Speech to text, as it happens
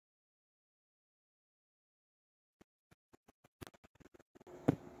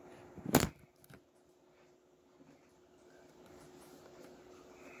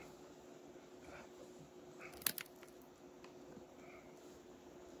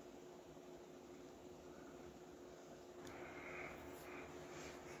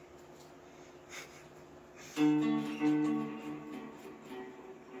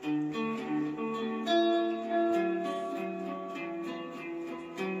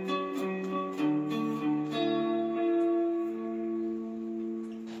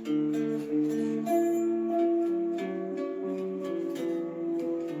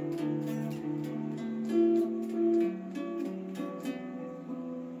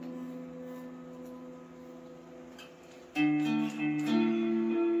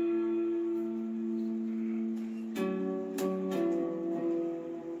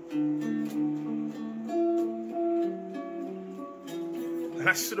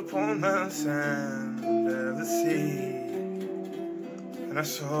I stood upon the sand of the sea, and I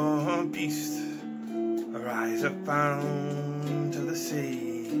saw a beast arise up out of the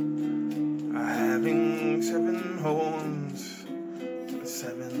sea, having 7 horns,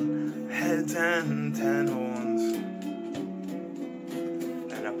 7 heads and 10 horns,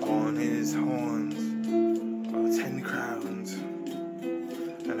 and upon his horns 10 crowns,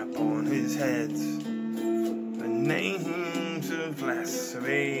 and upon his heads the names of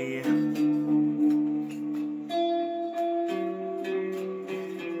blasphemy.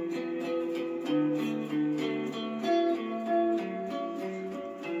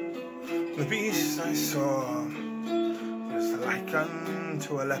 The beast I saw was like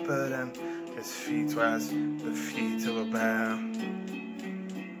unto a leopard, and his feet were as the feet of a bear,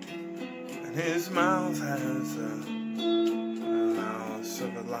 and his mouth has the mouth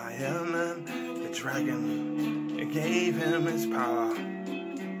of a lion, and the dragon gave him his power,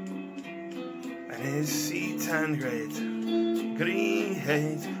 and his seat and great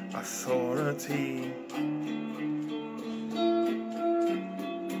authority.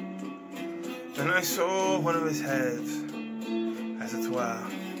 And I saw one of his heads, as it were,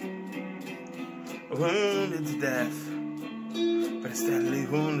 wounded to death, but his deadly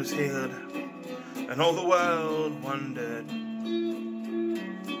wound was healed, and all the world wondered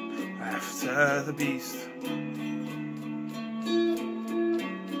after the beast.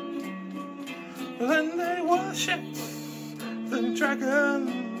 Then they worshipped the dragon,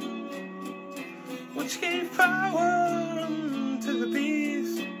 which gave power to the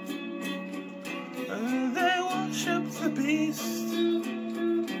beast, and they worshipped the beast,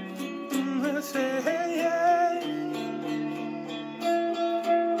 and they say, hey, hey.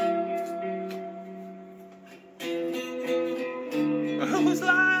 Who was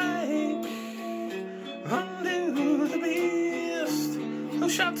like unto the beast, who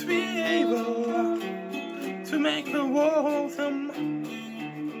shall be able to make a war with him?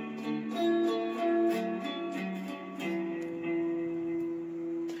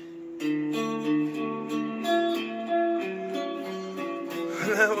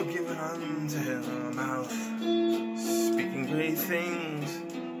 They were given unto him a mouth, speaking great things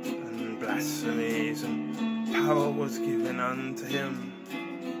and blasphemies, and power was given unto him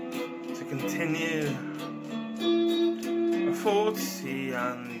to continue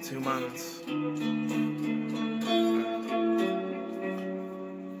 42 months.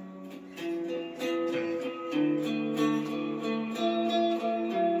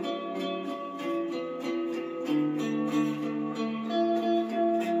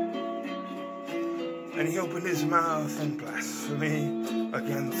 And he opened his mouth in blasphemy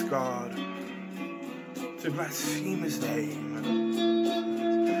against God, to blaspheme his name,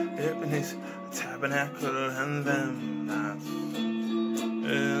 in his tabernacle, and them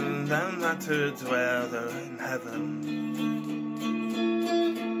that to dwell there in heaven.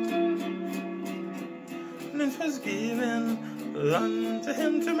 And it was given unto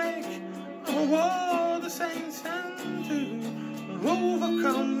him to make a war the saints, and to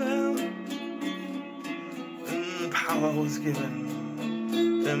overcome them. Power was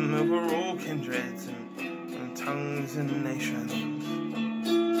given them over all kindreds and tongues and nations.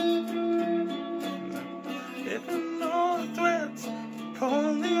 If not dwelt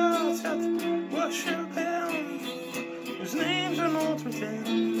upon the earth that worship him, whose names are not written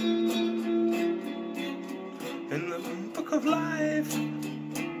in the book of life,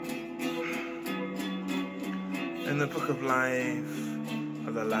 in the book of life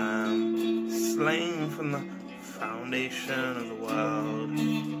of the Lamb, slain from the foundation of the world.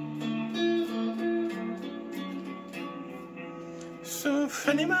 So if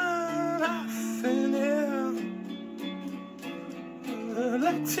any man hath an ear,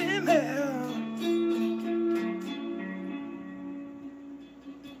 let him hear.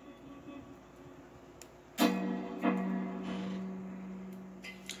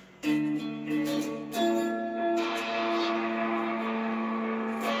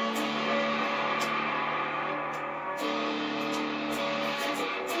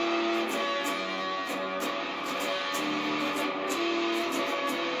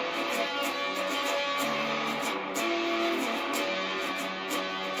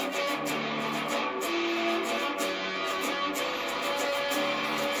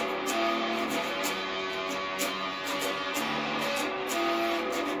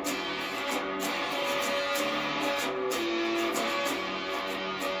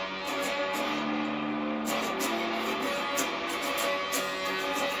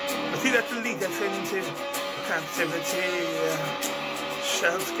 He that leadeth into captivity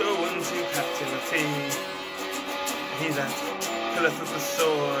shall go into captivity. He that killeth with the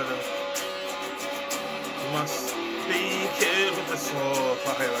sword. You must be killed with the sword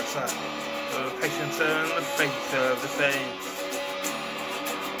for the patience and the faith of the faith.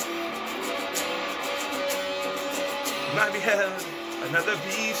 You might behead another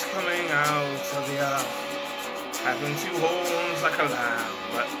beast coming out of the earth, having two horns like a lamb,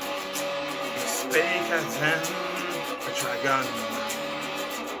 but he spake as him a dragon,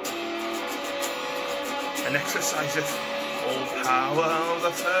 and exerciseth all power of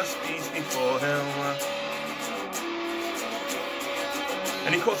the first beast before him.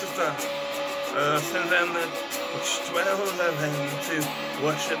 And he causeth the earth and them that which dwell therein to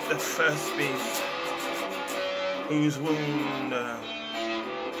worship the first beast, whose wound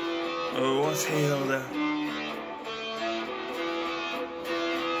was healed.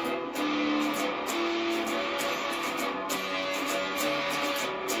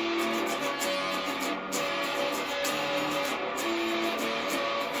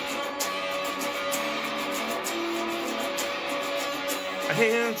 And he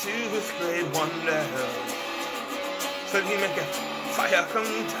doeth great wonders, so he maketh fire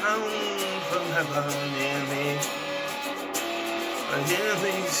come down from heaven near me, and hear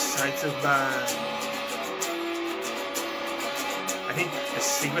these sights of mine. And he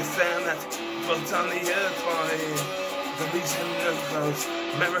deceiveth them that dwelt on the earth by the reason of those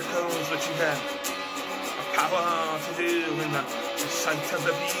miracles which he had a power to do in the sight of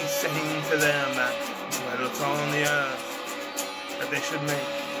the beast, saying to them that dwelt on the earth, that they should make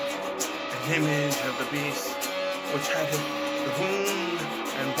an image of the beast, which had the wound,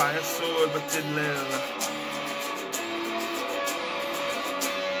 and by a sword but did live.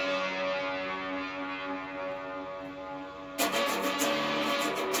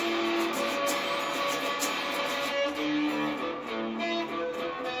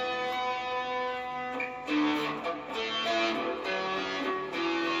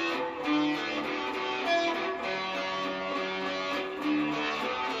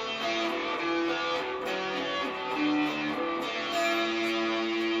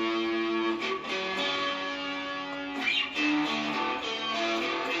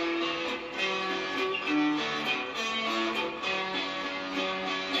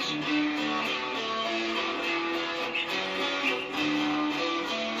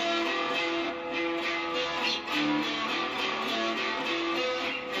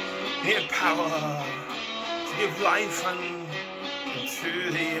 He had power to give life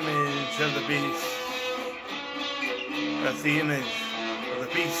unto the image of the beast, that the image of the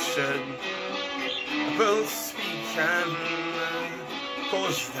beast should both speak and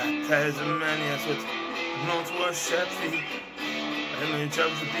cause that as many as would not worship the image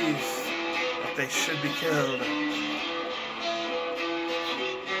of the beast, that they should be killed.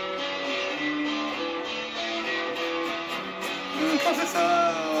 Cause it's all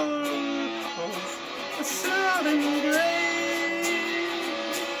a sudden grave,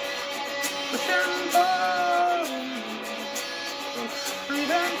 the symbol of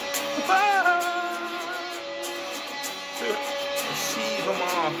freedom above, to receive a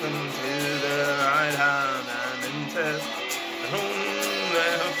mark into their right hand and into on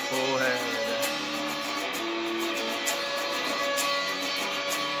their forehead.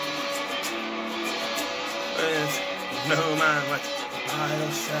 With no man but by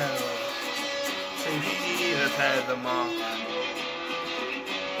yourself, save he that had the mark,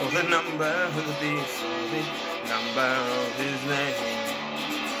 or the number of the beast, or the number of his name.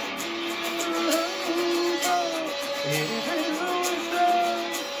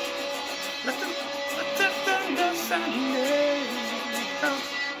 Let the understanding count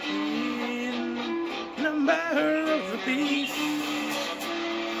in number of the beast.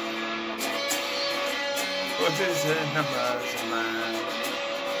 What is the number of man?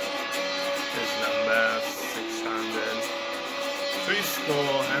 His number 600,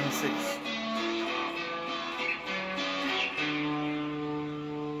 66.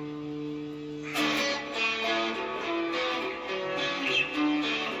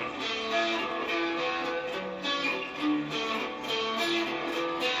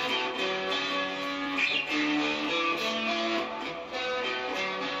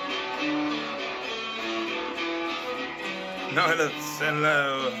 Now I looked, and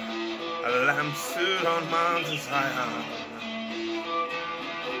lo, a lamb stood on Mount Zion,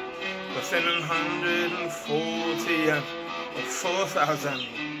 within 140 and 4,000,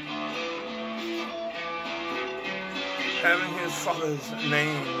 having his father's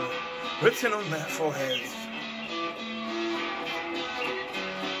name written on their foreheads.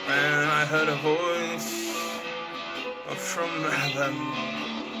 And I heard a voice from heaven,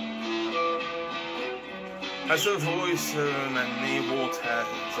 as the voice of many waters,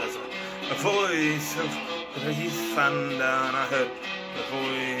 as a voice of great thunder, and I heard the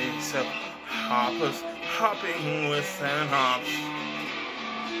voice of harpers harping with their harps.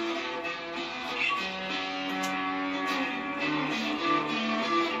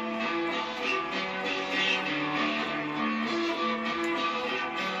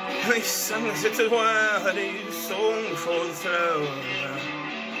 And they sang as it were a song before the throne,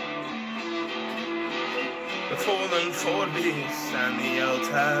 the fallen four beasts and the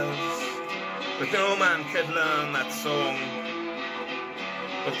altars, but no man could learn that song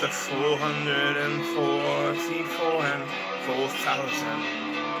but the 444 and 4,000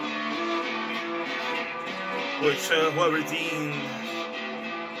 which were redeemed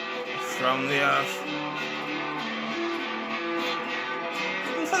from the earth.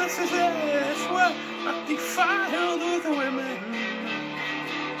 For the cities were not defiled with the women,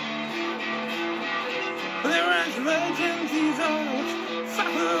 they were as virgins, these are which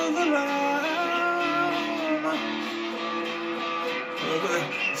follow the Lamb.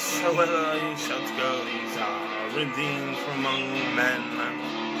 So whether you shall go, these are redeemed from among men,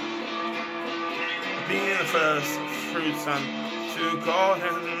 being the first fruits unto God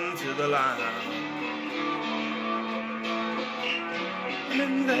and to the Lamb. And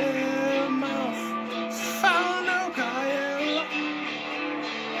in their mouth is found no guile,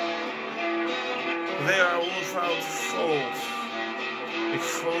 they are all without fault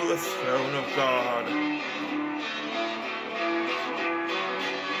before the throne of God.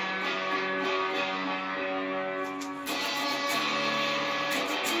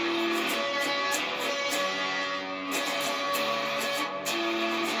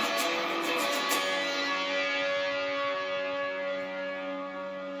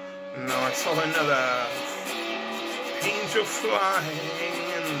 Now I saw another angel flying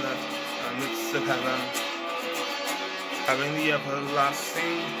in the midst of heaven, having the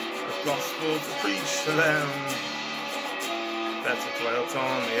everlasting gospel to preach to them that dwelt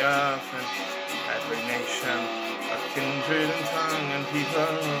on the earth, and every nation of kindred and tongue and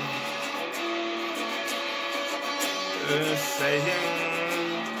people,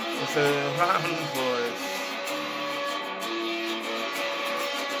 saying with a loud voice,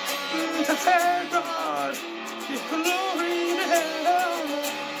 to fair God, give glory to Him,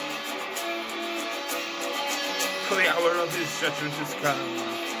 for the hour of His judgment is come.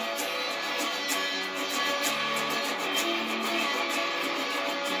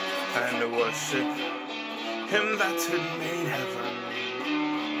 And to worship Him that had made heaven,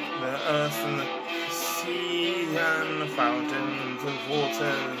 the earth and the sea and the fountains of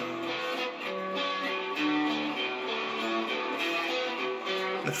water.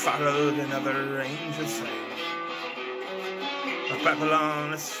 And followed another angel saying,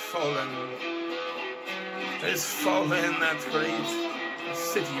 Babylon is fallen that great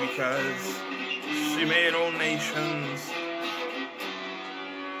city, because she made all nations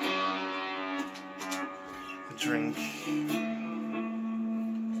drink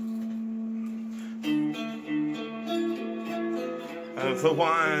of the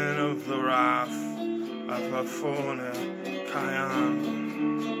wine of the wrath of her fornication.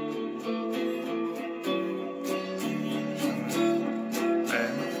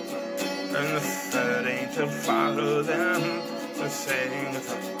 And the third angel followed them, saying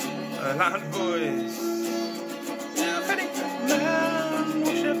with a loud voice, "How can any man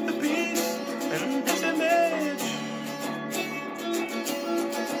worship the beast and his image,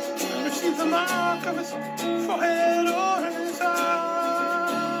 and receive the mark of his forehead or in his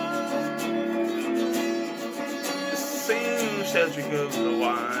eye? The same shall drink of the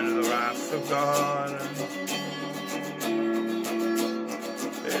wine of the wrath of God,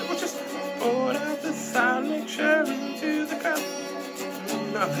 which is poured out the sound mixture into the cup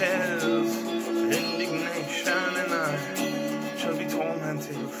of His indignation, and I shall be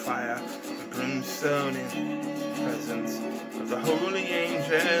tormented with fire and brimstone in the presence of the holy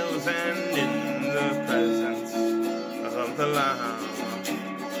angels and in the presence of the Lamb."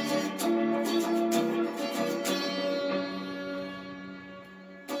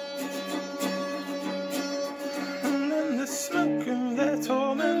 And then the smoke of their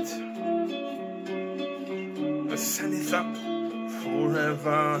torment ascendeth up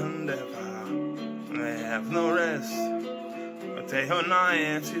forever and ever. They have no rest, but day or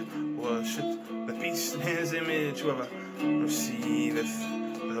night, to worship the beast in his image, whoever receiveth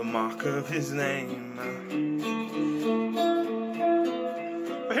the mark of his name.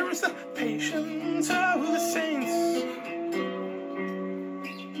 But here is the patience of the saints.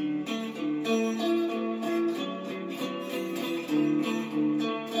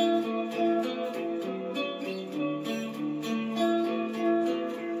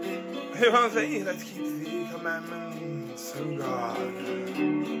 Who are they that keep the commandments of God?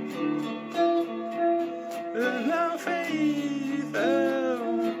 Now faith,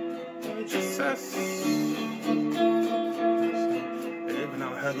 Jesus. Even I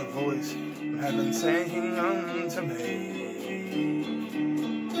heard a voice from heaven saying unto me,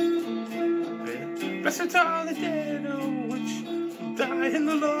 blessed are the dead which die in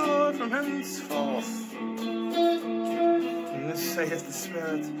the Lord from henceforth. And this saith the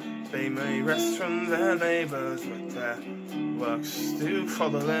Spirit, they may rest from their labours, but their works do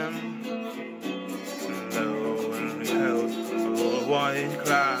follow them. And lo, and beheld a white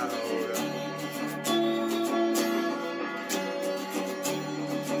cloud,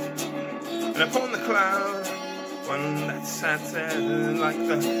 and upon the cloud one that sat there like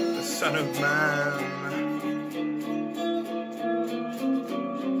the Son of Man.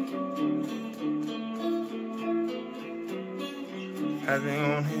 Having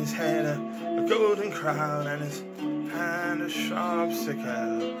on his head a golden crown, and his hand a sharp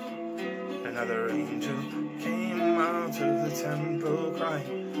sickle. Another angel came out of the temple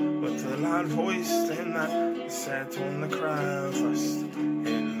crying with a loud voice to him that sat on the crown, thrust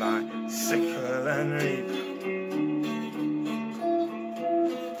in thy sickle and reap,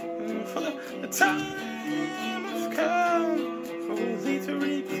 for the time hath come for thee to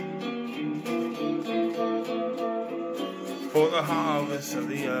reap, for the harvest of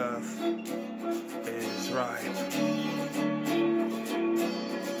the earth is ripe.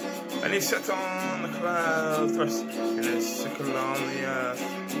 And he sat on the cloud, thrust in his sickle on the earth,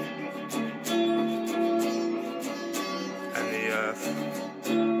 and the earth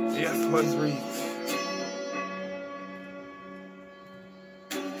was reaped.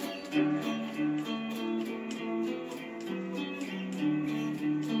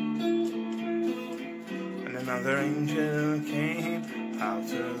 And another angel came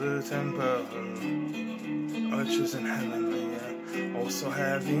out of the temple, which was in heaven, also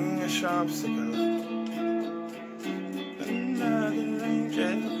having a sharp sickle. Another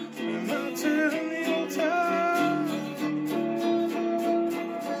angel came out to the altar,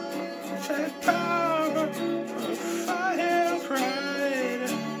 which had power of fire pride,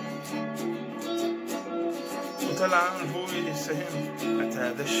 with a loud voice to him that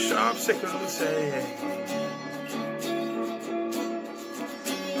had the sharp sickle, saying,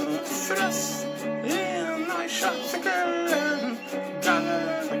 thrust in thy sharp sickle and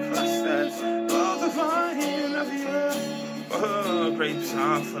gather the clusters of the vine of the earth, for her grapes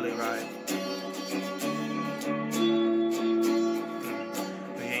are fully ripe.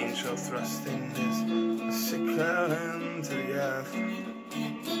 The angel thrust in his sickle into the earth,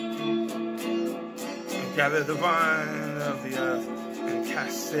 and gathered the vine of the earth, and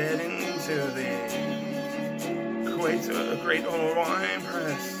cast it into the great wine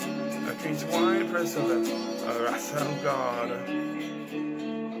press, a great wine press of the wrath of God.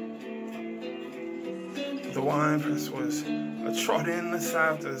 The winepress was trodden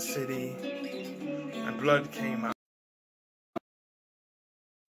without the city, and blood came out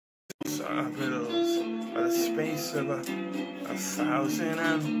of riddles by the space of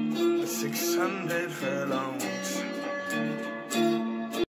 1,600 furlongs.